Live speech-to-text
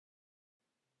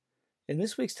In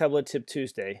this week's Tableau Tip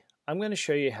Tuesday, I'm going to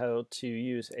show you how to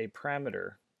use a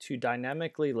parameter to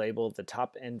dynamically label the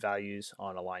top end values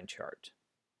on a line chart.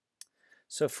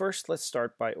 So first, let's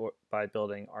start by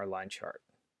building our line chart.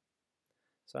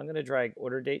 So I'm going to drag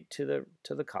order date to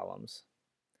the columns.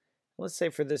 Let's say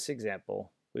for this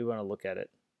example, we want to look at it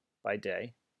by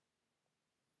day,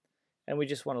 and we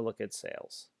just want to look at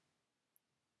sales.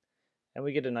 And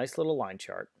we get a nice little line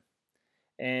chart.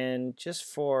 And just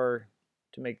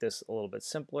to make this a little bit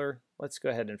simpler, let's go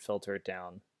ahead and filter it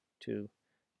down to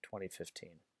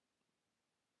 2015.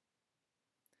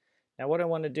 Now what I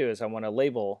want to do is I want to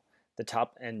label the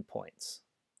top end points.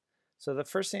 So the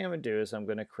first thing I'm going to do is I'm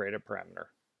going to create a parameter.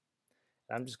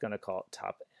 I'm just going to call it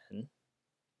top n.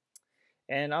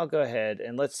 And I'll go ahead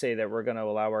and let's say that we're going to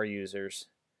allow our users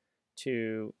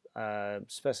to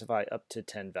specify up to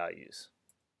 10 values.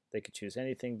 They could choose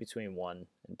anything between 1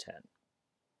 and 10.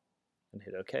 And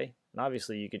hit OK. And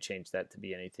obviously you could change that to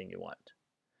be anything you want.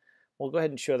 We'll go ahead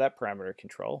and show that parameter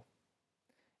control.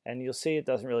 And you'll see it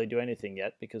doesn't really do anything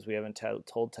yet because we haven't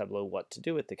told Tableau what to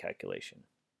do with the calculation.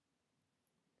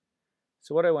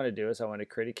 So what I want to do is I want to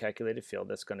create a calculated field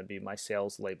that's going to be my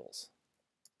sales labels.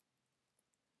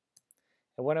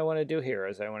 And what I want to do here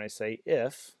is I want to say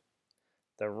if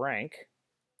the rank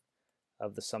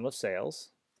of the sum of sales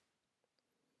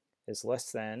is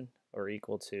less than or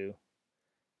equal to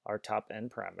our top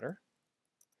end parameter,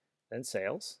 then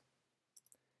sales,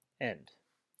 end.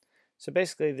 So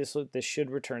basically this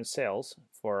should return sales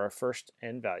for our first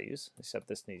n values, except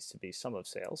this needs to be sum of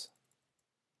sales.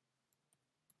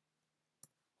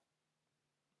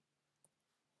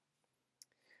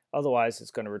 Otherwise it's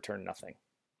going to return nothing.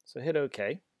 So hit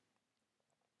OK.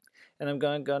 And I'm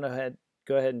going to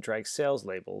go ahead and drag sales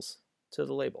labels to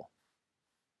the label.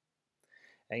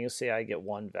 And you'll see I get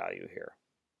one value here.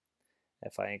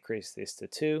 If I increase this to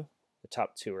 2, the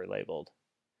top 2 are labeled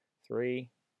 3,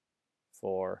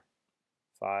 4,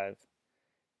 5,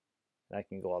 and I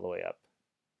can go all the way up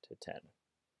to 10.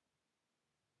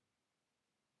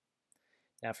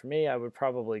 Now for me, I would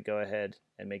probably go ahead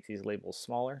and make these labels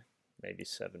smaller, maybe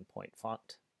 7-point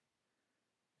font.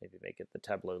 Maybe make it the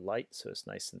Tableau light so it's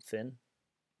nice and thin.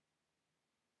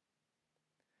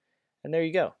 And there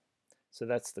you go. So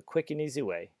that's the quick and easy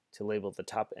way to label the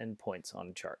top end points on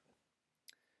a chart.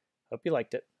 Hope you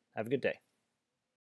liked it. Have a good day.